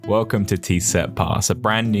Welcome to T-Set Pass, a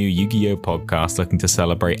brand new Yu-Gi-Oh podcast looking to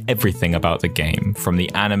celebrate everything about the game, from the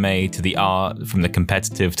anime to the art, from the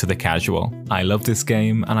competitive to the casual. I love this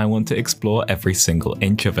game and I want to explore every single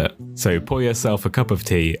inch of it. So pour yourself a cup of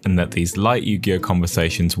tea and let these light Yu-Gi-Oh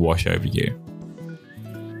conversations wash over you.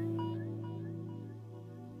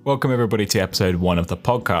 Welcome everybody to episode 1 of the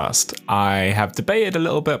podcast. I have debated a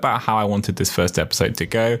little bit about how I wanted this first episode to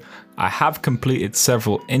go. I have completed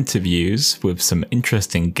several interviews with some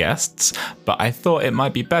interesting guests, but I thought it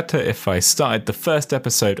might be better if I started the first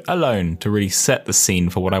episode alone to really set the scene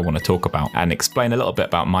for what I want to talk about and explain a little bit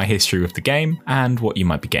about my history with the game and what you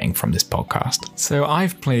might be getting from this podcast. So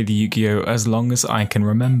I've played Yu-Gi-Oh as long as I can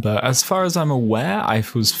remember. As far as I'm aware, I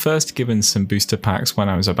was first given some booster packs when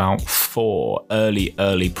I was about 4,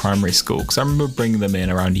 early primary school, because I remember bringing them in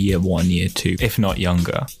around year 1, year 2, if not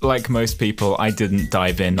younger. Like most people, I didn't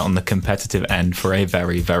dive in on the competitive end for a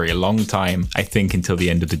very long time. I think until the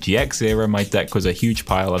end of the GX era, my deck was a huge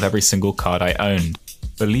pile of every single card I owned.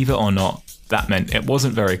 Believe it or not, that meant it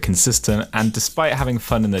wasn't very consistent, and despite having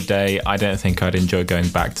fun in the day, I don't think I'd enjoy going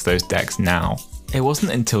back to those decks now. It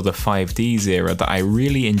wasn't until the 5Ds era that I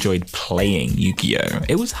really enjoyed playing Yu-Gi-Oh!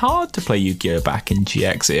 It was hard to play Yu-Gi-Oh! Back in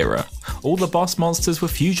GX era. All the boss monsters were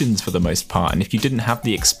fusions for the most part, and if you didn't have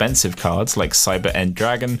the expensive cards like Cyber End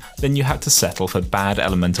Dragon, then you had to settle for bad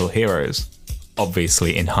elemental heroes.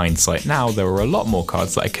 Obviously, in hindsight now, there were a lot more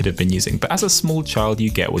cards that I could have been using, but as a small child, you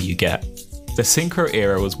get what you get. The Synchro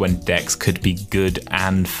era was when decks could be good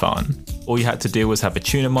and fun. All you had to do was have a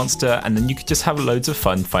tuner monster, and then you could just have loads of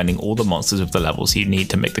fun finding all the monsters with the levels you need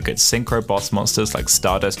to make the good synchro boss monsters like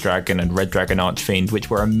Stardust Dragon and Red Dragon Archfiend, which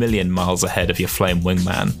were a million miles ahead of your Flame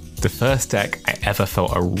Wingman. The first deck I ever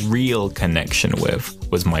felt a real connection with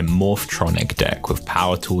was my Morphtronic deck with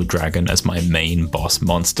Power Tool Dragon as my main boss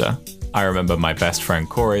monster. I remember my best friend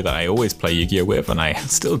Corey that I always play Yu-Gi-Oh with, and I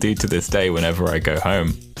still do to this day whenever I go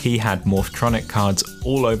home. He had Morphtronic cards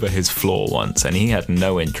all over his floor once, and he had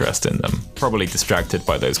no interest in them. Probably distracted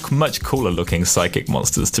by those much cooler looking psychic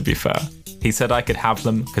monsters, to be fair. He said I could have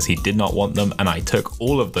them because he did not want them, and I took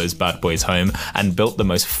all of those bad boys home and built the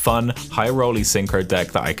most fun, high-rolly synchro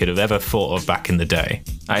deck that I could have ever thought of back in the day.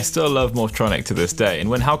 I still love Morphtronic to this day, and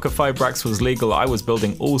when Halka 5 Brax was legal, I was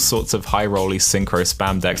building all sorts of high-rolly synchro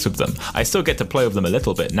spam decks with them. I still get to play with them a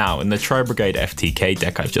little bit now in the Tri-Brigade FTK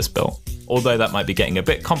deck I've just built, although that might be getting a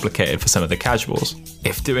bit complicated for some of the casuals.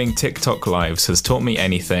 If doing TikTok lives has taught me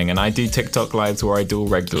anything, and I do TikTok lives where I duel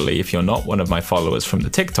regularly if you're not one of my followers from the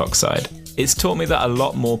TikTok side, it's taught me that a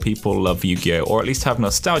lot more people love Yu-Gi-Oh! Or at least have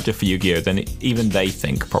nostalgia for Yu-Gi-Oh! Than even they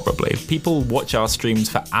think, probably. People watch our streams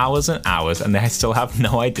for hours and hours and they still have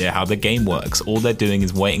no idea how the game works. All they're doing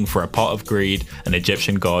is waiting for a pot of greed, an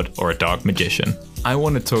Egyptian god, or a dark magician. I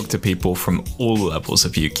want to talk to people from all levels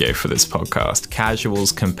of Yu-Gi-Oh! For this podcast.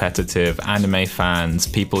 Casuals, competitive, anime fans,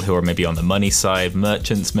 people who are maybe on the money side,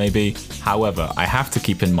 merchants maybe. However, I have to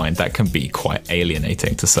keep in mind that can be quite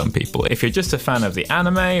alienating to some people. If you're just a fan of the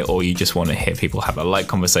anime, or you just want to hear people have a light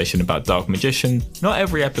conversation about Dark Magician, not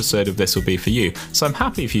every episode of this will be for you, so I'm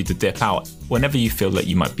happy for you to dip out whenever you feel that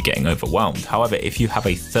you might be getting overwhelmed. However, if you have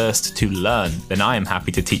a thirst to learn, then I am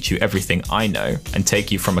happy to teach you everything I know and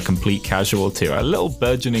take you from a complete casual to a little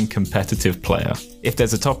burgeoning competitive player. If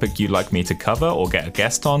there's a topic you'd like me to cover or get a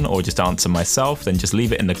guest on or just answer myself, then just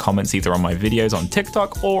leave it in the comments either on my videos on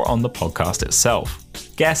TikTok or on the podcast itself.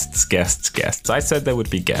 Guests. I said there would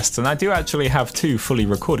be guests, and I do actually have 2 fully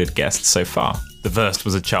recorded guests so far. The first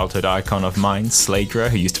was a childhood icon of mine, Sladra,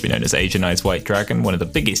 who used to be known as Asian Eyes White Dragon, one of the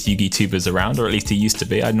biggest Yu-Gi tubers around, or at least he used to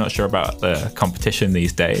be. I'm not sure about the competition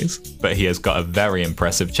these days, but he has got a very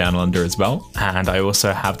impressive channel under his belt. And I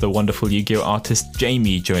also have the wonderful Yu-Gi-Oh artist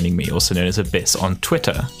Jamie joining me, also known as Abyss on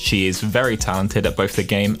Twitter. She is very talented at both the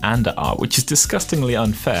game and at art, which is disgustingly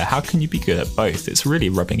unfair. How can you be good at both? It's really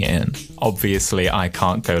rubbing it in. Obviously, I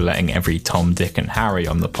can't go letting every Tom, Dick and Harry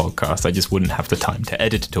on the podcast. I just wouldn't have the time to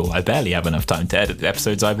edit it all. I barely have enough time to edit the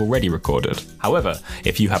episodes I've already recorded. However,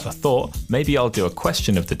 if you have a thought, maybe I'll do a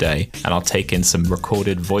question of the day and I'll take in some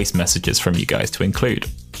recorded voice messages from you guys to include.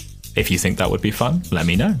 If you think that would be fun, let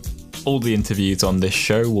me know. All the interviews on this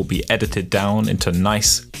show will be edited down into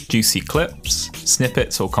nice, juicy clips,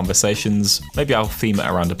 snippets or conversations. Maybe I'll theme it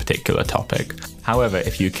around a particular topic. However,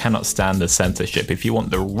 if you cannot stand the censorship, if you want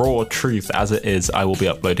the raw truth as it is, I will be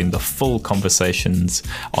uploading the full conversations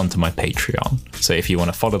onto my Patreon. So if you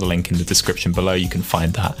want to follow the link in the description below, you can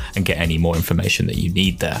find that and get any more information that you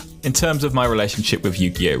need there. In terms of my relationship with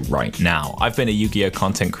Yu-Gi-Oh! Right now, I've been a Yu-Gi-Oh!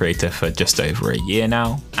 Content creator for just over a year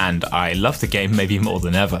now, and I love the game maybe more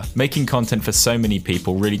than ever. Making content for so many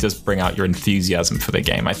people really does bring out your enthusiasm for the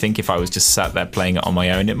game. I think if I was just sat there playing it on my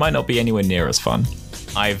own, it might not be anywhere near as fun.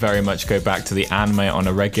 I very much go back to the anime on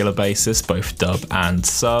a regular basis, both dub and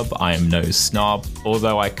sub. I am no snob,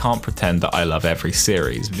 although I can't pretend that I love every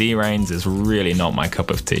series. V-Reigns is really not my cup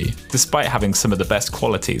of tea. Despite having some of the best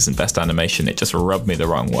qualities and best animation, it just rubbed me the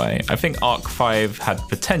wrong way. I think Arc 5 had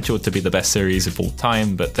potential to be the best series of all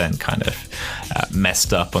time, but then kind of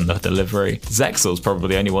messed up on the delivery. Zexal's probably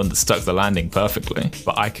the only one that stuck the landing perfectly.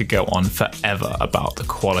 But I could go on forever about the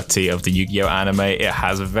quality of the Yu-Gi-Oh anime. It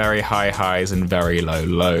has very high highs and very low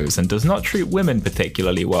lows, and does not treat women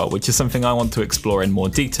particularly well, which is something I want to explore in more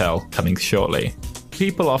detail coming shortly.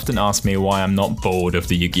 People often ask me why I'm not bored of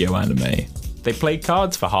the Yu-Gi-Oh anime. They play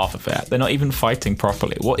cards for half of it. They're not even fighting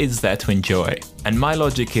properly. What is there to enjoy? And my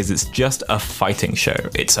logic is it's just a fighting show.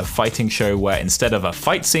 It's a fighting show where instead of a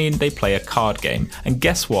fight scene, they play a card game. And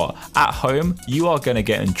guess what? At home, you are going to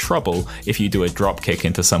get in trouble if you do a drop kick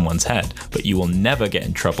into someone's head, but you will never get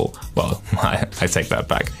in trouble. Well, I take that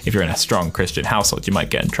back. If you're in a strong Christian household, you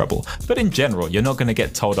might get in trouble. But in general, you're not going to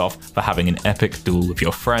get told off for having an epic duel with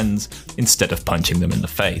your friends instead of punching them in the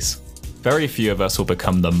face. Very few of us will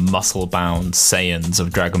become the muscle-bound Saiyans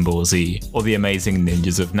of Dragon Ball Z, or the amazing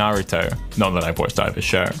ninjas of Naruto. Not that I've watched either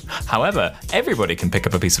show. However, everybody can pick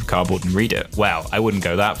up a piece of cardboard and read it. Well, I wouldn't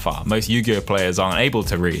go that far. Most Yu-Gi-Oh players aren't able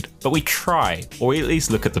to read, but we try, or we at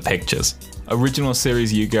least look at the pictures. Original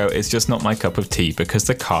series Yu-Gi-Oh is just not my cup of tea because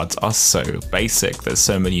the cards are so basic. There's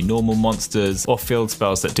so many normal monsters or field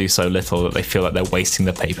spells that do so little that they feel like they're wasting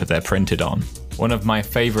the paper they're printed on. One of my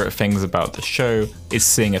favourite things about the show is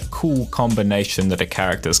seeing a cool combination that a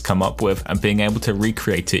character's come up with and being able to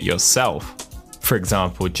recreate it yourself. For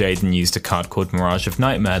example, Jaden used a card called Mirage of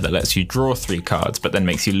Nightmare that lets you draw 3 cards but then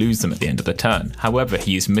makes you lose them at the end of the turn. However,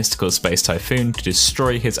 he used Mystical Space Typhoon to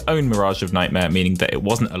destroy his own Mirage of Nightmare, meaning that it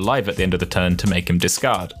wasn't alive at the end of the turn to make him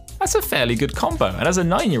discard. That's a fairly good combo, and as a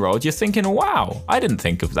 9-year-old you're thinking, wow, I didn't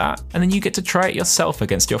think of that, and then you get to try it yourself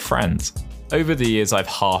against your friends. Over the years I've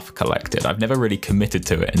half collected. I've never really committed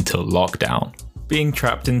to it until lockdown. Being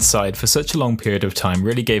trapped inside for such a long period of time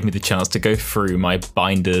really gave me the chance to go through my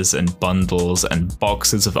binders and bundles and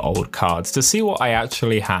boxes of old cards to see what I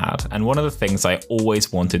actually had, and one of the things I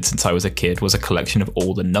always wanted since I was a kid was a collection of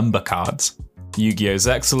all the number cards. Yu-Gi-Oh!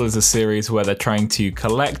 Zexal is a series where they're trying to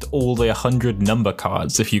collect all the 100 number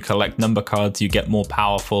cards. If you collect number cards, you get more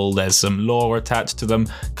powerful. There's some lore attached to them.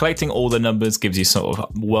 Collecting all the numbers gives you sort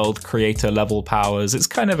of world creator level powers. It's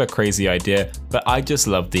kind of a crazy idea, but I just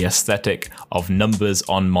love the aesthetic of numbers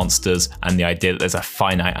on monsters and the idea that there's a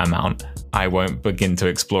finite amount. I won't begin to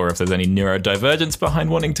explore if there's any neurodivergence behind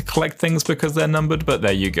wanting to collect things because they're numbered, but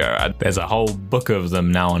there you go. There's a whole book of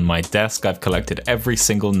them now on my desk. I've collected every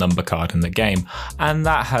single number card in the game, and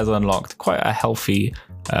that has unlocked quite a healthy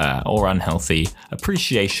or unhealthy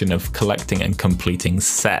appreciation of collecting and completing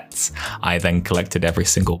sets. I then collected every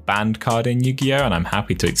single banned card in Yu-Gi-Oh! And I'm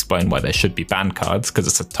happy to explain why there should be banned cards because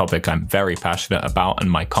it's a topic I'm very passionate about, and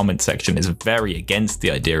my comment section is very against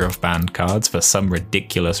the idea of banned cards for some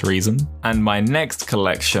ridiculous reason. And my next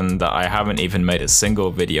collection that I haven't even made a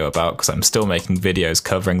single video about because I'm still making videos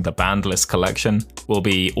covering the banned list collection will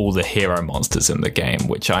be all the hero monsters in the game,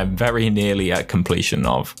 which I'm very nearly at completion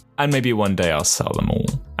of. And maybe one day I'll sell them all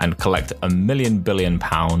and collect £1 billion,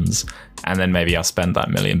 and then maybe I'll spend that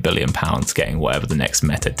 £1 billion getting whatever the next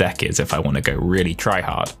meta deck is if I want to go really try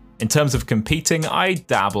hard. In terms of competing, I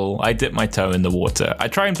dabble, I dip my toe in the water. I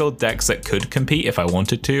try and build decks that could compete if I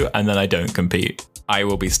wanted to, and then I don't compete. I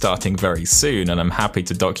will be starting very soon, and I'm happy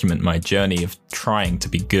to document my journey of trying to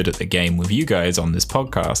be good at the game with you guys on this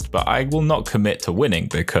podcast, but I will not commit to winning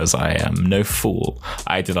because I am no fool.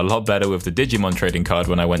 I did a lot better with the Digimon trading card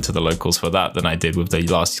when I went to the locals for that than I did with the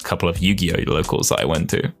last couple of Yu-Gi-Oh! Locals that I went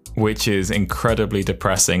to, which is incredibly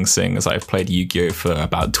depressing seeing as I've played Yu-Gi-Oh! For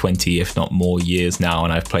about 20 if not more years now,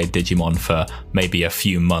 and I've played Digimon for maybe a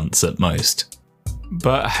few months at most.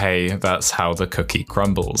 But hey, that's how the cookie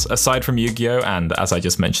crumbles. Aside from Yu-Gi-Oh! And as I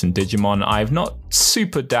just mentioned Digimon, I've not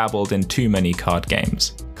super dabbled in too many card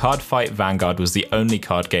games. Cardfight Vanguard was the only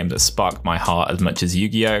card game that sparked my heart as much as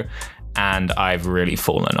Yu-Gi-Oh! And I've really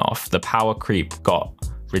fallen off. The power creep got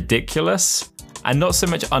ridiculous. And not so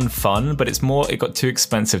much unfun, but it got too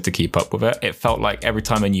expensive to keep up with it. It felt like every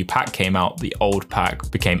time a new pack came out, the old pack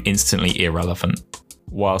became instantly irrelevant.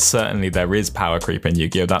 While certainly there is power creep in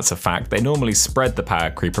Yu-Gi-Oh! That's a fact, they normally spread the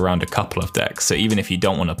power creep around a couple of decks, so even if you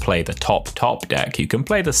don't want to play the top deck, you can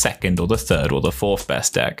play the second or the third or the fourth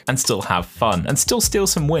best deck and still have fun and still steal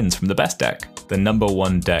some wins from the best deck. The number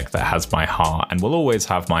one deck that has my heart and will always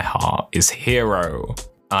have my heart is Hero.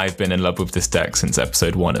 I've been in love with this deck since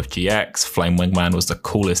episode 1 of GX. Flame Wingman was the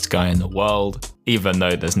coolest guy in the world, even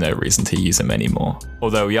though there's no reason to use him anymore.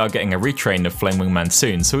 Although we are getting a retrain of Flame Wingman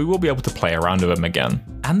soon, so we will be able to play around with him again.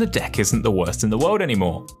 And the deck isn't the worst in the world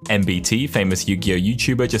anymore. MBT, famous Yu-Gi-Oh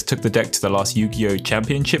YouTuber, just took the deck to the last Yu-Gi-Oh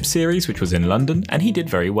Championship Series, which was in London, and he did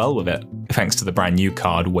very well with it, thanks to the brand new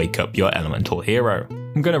card, Wake Up Your Elemental Hero.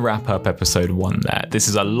 I'm going to wrap up episode 1 there. This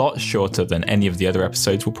is a lot shorter than any of the other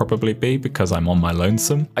episodes will probably be because I'm on my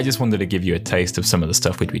lonesome. I just wanted to give you a taste of some of the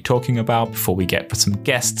stuff we'd be talking about before we get some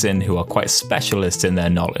guests in who are quite specialists in their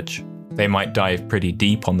knowledge. They might dive pretty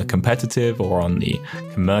deep on the competitive or on the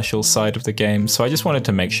commercial side of the game, so I just wanted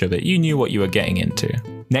to make sure that you knew what you were getting into.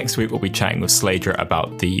 Next week we'll be chatting with Sladra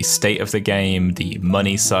about the state of the game, the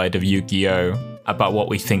money side of Yu-Gi-Oh!, about what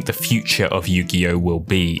we think the future of Yu-Gi-Oh! Will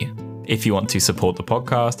be. If you want to support the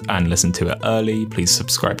podcast and listen to it early, please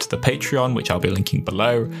subscribe to the Patreon, which I'll be linking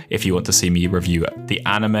below. If you want to see me review the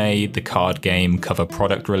anime, the card game, cover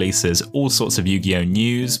product releases, all sorts of Yu-Gi-Oh!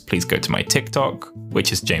 News, please go to my TikTok,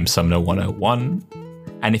 which is JamesSumner101.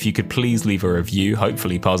 And if you could please leave a review,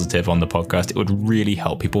 hopefully positive, on the podcast, it would really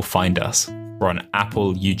help people find us. We're on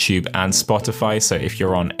Apple, YouTube, and Spotify, so if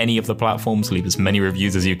you're on any of the platforms, leave as many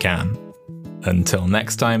reviews as you can. Until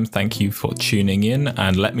next time, thank you for tuning in,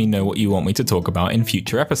 and let me know what you want me to talk about in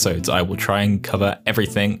future episodes. I will try and cover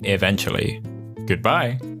everything eventually.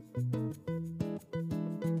 Goodbye.